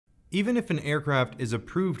Even if an aircraft is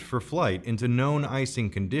approved for flight into known icing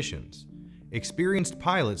conditions, experienced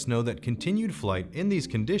pilots know that continued flight in these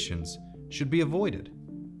conditions should be avoided.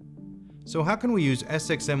 So how can we use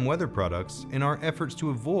SXM weather products in our efforts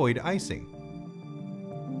to avoid icing?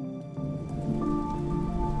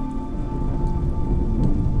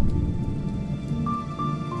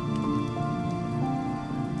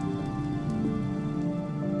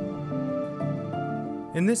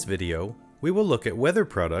 In this video, we will look at weather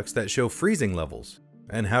products that show freezing levels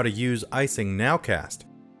and how to use Icing NOWCAST.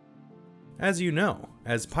 As you know,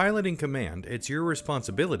 as pilot in command, it's your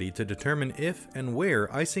responsibility to determine if and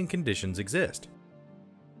where icing conditions exist.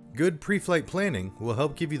 Good pre-flight planning will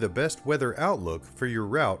help give you the best weather outlook for your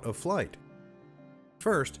route of flight.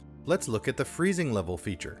 First, let's look at the freezing level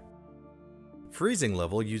feature. Freezing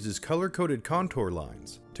level uses color-coded contour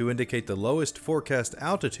lines to indicate the lowest forecast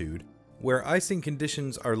altitude where icing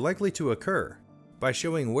conditions are likely to occur by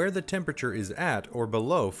showing where the temperature is at or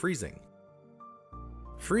below freezing.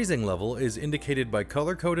 Freezing level is indicated by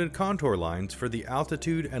color-coded contour lines for the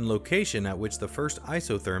altitude and location at which the first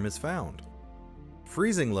isotherm is found.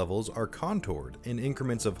 Freezing levels are contoured in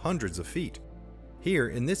increments of hundreds of feet. Here,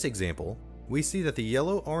 in this example, we see that the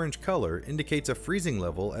yellow-orange color indicates a freezing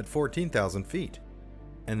level at 14,000 feet,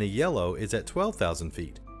 and the yellow is at 12,000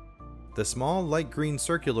 feet. The small light green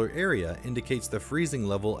circular area indicates the freezing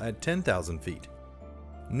level at 10,000 feet.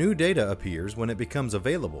 New data appears when it becomes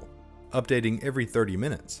available, updating every 30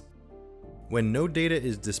 minutes. When no data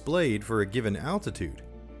is displayed for a given altitude,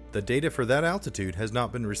 the data for that altitude has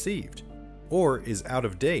not been received, or is out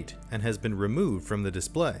of date and has been removed from the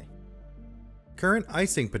display. Current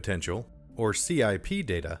icing potential, or CIP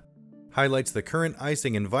data, highlights the current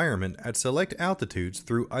icing environment at select altitudes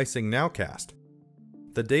through Icing NOWCAST.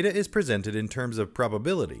 The data is presented in terms of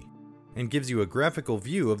probability and gives you a graphical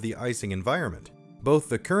view of the icing environment. Both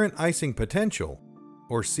the current icing potential,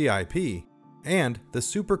 or CIP, and the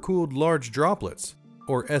supercooled large droplets,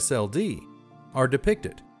 or SLD, are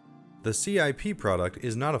depicted. The CIP product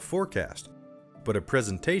is not a forecast, but a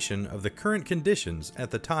presentation of the current conditions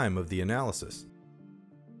at the time of the analysis.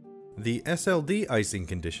 The SLD icing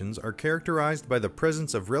conditions are characterized by the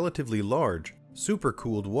presence of relatively large,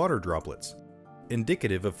 supercooled water droplets,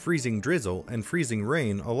 indicative of freezing drizzle and freezing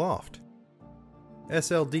rain aloft.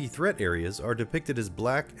 SLD threat areas are depicted as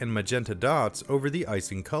black and magenta dots over the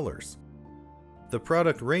icing colors. The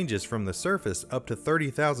product ranges from the surface up to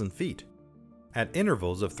 30,000 feet, at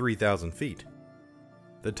intervals of 3,000 feet.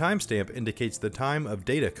 The timestamp indicates the time of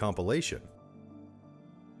data compilation.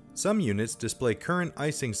 Some units display current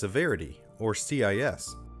icing severity, or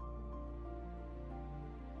CIS.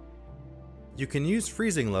 You can use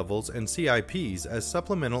freezing levels and CIPs as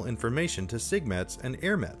supplemental information to SIGMETs and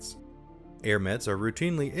AirMETs. AirMETs are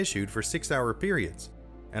routinely issued for 6-hour periods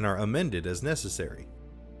and are amended as necessary.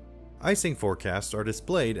 Icing forecasts are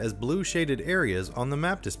displayed as blue shaded areas on the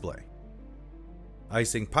map display.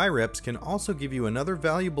 Icing PIREPs can also give you another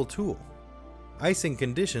valuable tool. Icing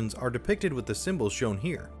conditions are depicted with the symbols shown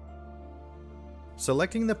here.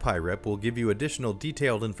 Selecting the PIREP will give you additional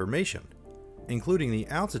detailed information, including the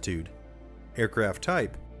altitude, aircraft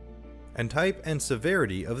type and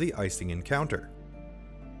severity of the icing encounter.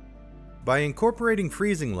 By incorporating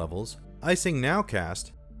freezing levels, Icing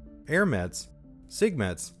NOWCAST, AirMETs,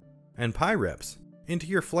 SIGMETs, and PIREPs into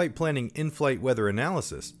your flight planning in-flight weather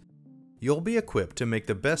analysis, you'll be equipped to make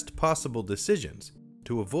the best possible decisions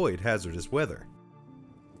to avoid hazardous weather.